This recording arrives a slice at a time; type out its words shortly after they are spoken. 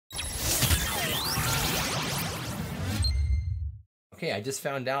Okay, I just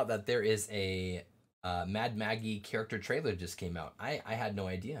found out that there is a Mad Maggie character trailer just came out. I had no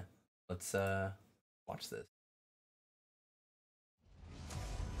idea. Let's watch this.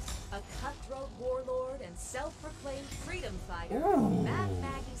 A cutthroat warlord and self-proclaimed freedom fighter, Ooh. Mad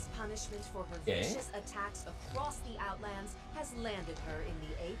Maggie's punishment for her vicious attacks across the Outlands has landed her in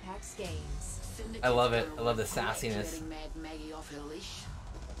the Apex Games. I love it. I love the sassiness. Mad Maggie off her leash.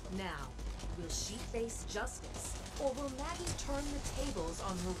 Now, will she face justice, or will Maggie turn the tables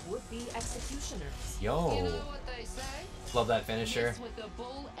on her would-be executioners? Yo. You know what they say? Love that finisher. Mess with the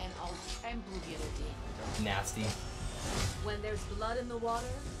bull and I'll trample you to death. Nasty. When there's blood in the water,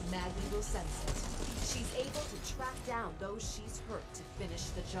 Maggie will sense it. She's able to track down those she's hurt to finish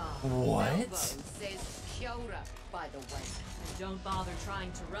the job. What? Elbow says Kia ora, by the way. And don't bother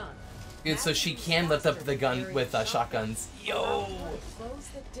trying to run. Dude, so she can lift up the gun with shotguns. Yo. Close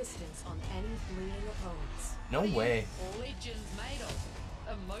the distance on any fleeing opponents. No way. Legends made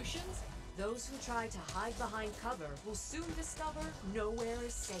of emotions. Those who try to hide behind cover will soon discover nowhere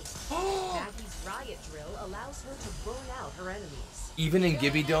is safe. Maggie's riot drill allows her to burn out her enemies. Even in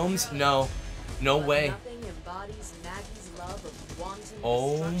Gibby domes? No. No But way. nothing embodies Maggie's love of wanton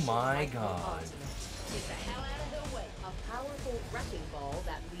Oh destruction my like her God. ultimate. Get the hell out of the way. A powerful wrecking ball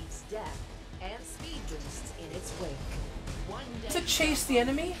that leaves death and speed boosts in its wake. One day To chase the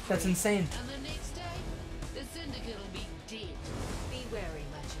enemy? That's insane. and the next day, the syndicate will be dead. Be wary,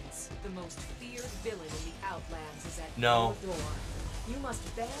 Legends. The most feared villain in the Outlands is at No. your door. You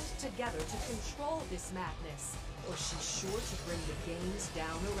must band together to control this madness, or she's sure to bring the games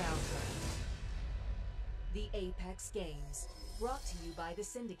down around her. The Apex Games, brought to you by the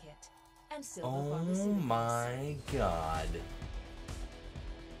Syndicate and Silver Oh Pharmaceuticals. my god.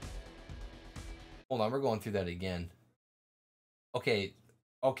 Hold on, we're going through that again. Okay,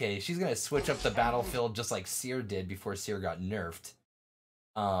 she's gonna switch up the battlefield just like Seer did before Seer got nerfed.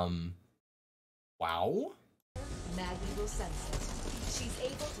 Wow. Maggie will sense it. She's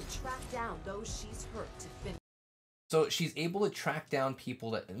able to track down those she's hurt to finish. So she's able to track down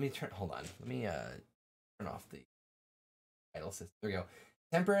people that. Hold on. Let me turn off the title system. There we go.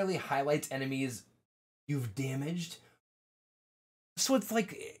 Temporarily highlights enemies you've damaged. So it's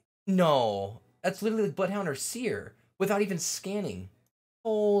like, no, that's literally like Bloodhound or Seer without even scanning.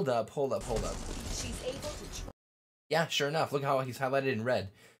 Hold up. She's able to Yeah, sure enough. Look how he's highlighted in red.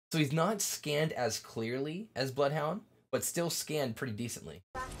 So he's not scanned as clearly as Bloodhound, but still scanned pretty decently.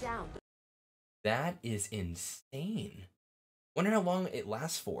 track down That is insane. Wonder how long it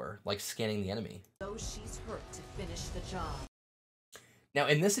lasts for, like scanning the enemy. those she's hurt to finish the job. Now,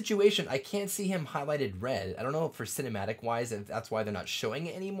 in this situation, I can't see him highlighted red. I don't know for cinematic wise if that's why they're not showing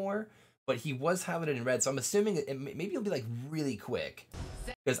it anymore, but he was highlighted in red, so I'm assuming maybe it'll be like really quick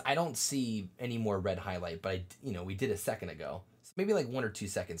because I don't see any more red highlight, but we did a second ago. So maybe like 1 or 2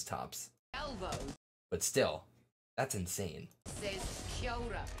 seconds tops. Elbow But still, that's insane. says Kia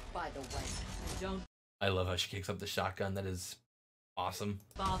ora, by the way. And don't I love how she kicks up the shotgun. That is awesome.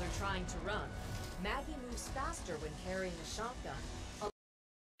 bother trying to run. Maggie moves faster when carrying a shotgun.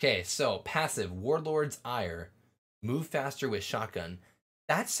 Okay, so passive, Warlord's Ire, move faster with shotgun.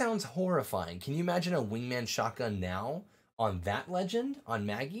 That sounds horrifying. Can you imagine a wingman shotgun now on that legend, on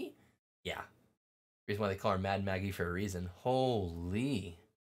Maggie? Yeah. Reason why they call her Mad Maggie for a reason. Holy.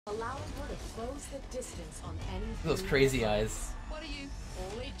 Allowing her to close the distance on any Look at those fleeing crazy opponents. eyes. What are you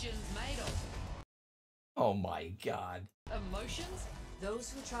legends made of? Oh my god. Emotions?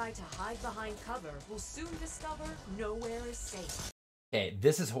 Those who try to hide behind cover will soon discover nowhere is safe. Okay,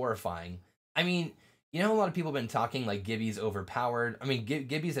 this is horrifying. I mean, you know, a lot of people have been talking like Gibby's overpowered. I mean,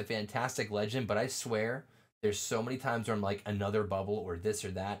 Gibby's a fantastic legend, but I swear there's so many times where I'm like another bubble or this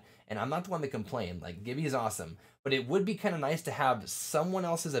or that, and I'm not the one to complain. Like, Gibby is awesome, but it would be kind of nice to have someone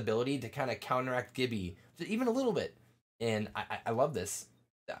else's ability to kind of counteract Gibby even a little bit. And I love this.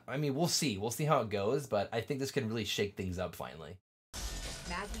 I mean, we'll see. We'll see how it goes, but I think this could really shake things up finally.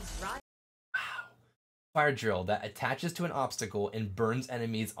 Maggie's right. Wow. Fire drill that attaches to an obstacle and burns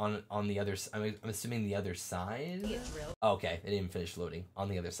enemies on the other. I'm assuming the other side. Drill Oh, okay, it didn't even finish loading on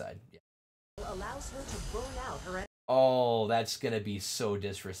the other side. Yeah. allows her to burn out her Oh, that's gonna be so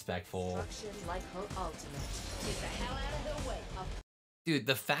disrespectful, destruction like her ultimate. Get the hell out of the way. dude.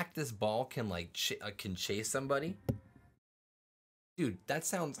 The fact this ball can like can chase somebody, dude, that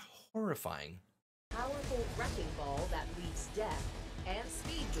sounds horrifying. Powerful wrecking ball that leaves death and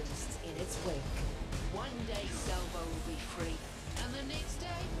speed boosts in its wake. One day Salvo will be free, and the next day,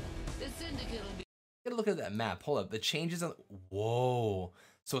 the syndicate will be. Gotta look at that map. Hold up, the changes on. Whoa,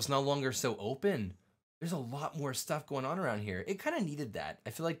 so it's no longer so open. There's a lot more stuff going on around here. It kind of needed that. I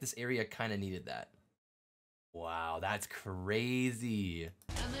feel like this area kind of needed that. Wow, that's crazy.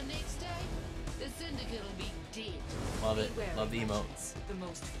 And the next day, the Syndicate will be dead. Love it. Beware, Love the emotes. Legends, the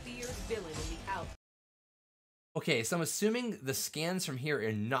most feared villain in the out. Okay, so I'm assuming the scans from here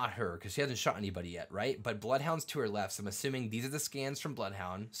are not her, because she hasn't shot anybody yet, right? But Bloodhound's to her left, so I'm assuming these are the scans from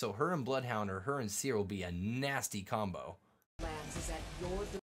Bloodhound. So her and Bloodhound, or her and Seer, will be a nasty combo. Lands is at your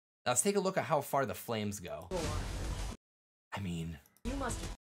door. Let's take a look at how far the flames go. I mean, You must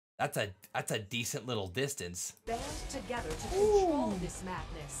that's a decent little distance. band together to control this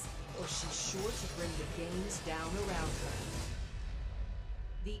madness, or she's sure to bring the games down around her.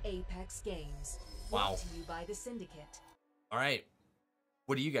 The Apex Games. Wow. Brought to you by the Syndicate. All right.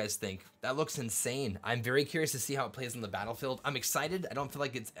 What do you guys think? That looks insane. I'm very curious to see how it plays on the battlefield. I'm excited.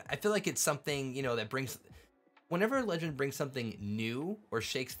 I feel like it's something, you know, that brings, whenever a legend brings something new or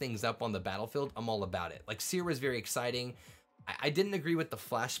shakes things up on the battlefield, I'm all about it. Like Seer was very exciting. I didn't agree with the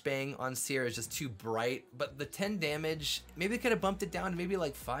flashbang on Seer. It's just too bright, but the 10 damage, maybe they could have bumped it down to maybe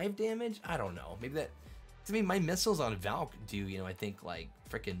like 5 damage. I don't know. Maybe that, I mean, my missiles on Valk do, you know, I think like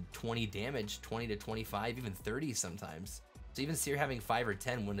freaking 20 damage, 20 to 25, even 30 sometimes. So even Seer having 5 or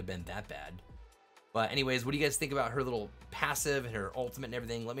 10 wouldn't have been that bad. But anyways, what do you guys think about her little passive and her ultimate and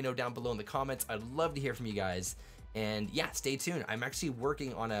everything? Let me know down below in the comments. I'd love to hear from you guys. And yeah, stay tuned. I'm actually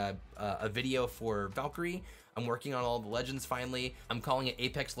working on a video for Valkyrie. I'm working on all the legends finally. I'm calling it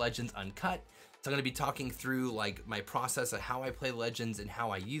Apex Legends Uncut. So I'm gonna be talking through like my process of how I play legends and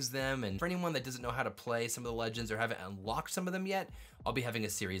how I use them. And for anyone that doesn't know how to play some of the legends or haven't unlocked some of them yet, I'll be having a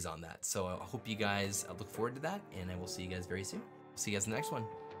series on that. So I hope you guys look forward to that, and I will see you guys very soon. See you guys in the next one.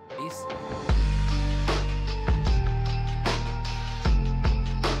 Peace.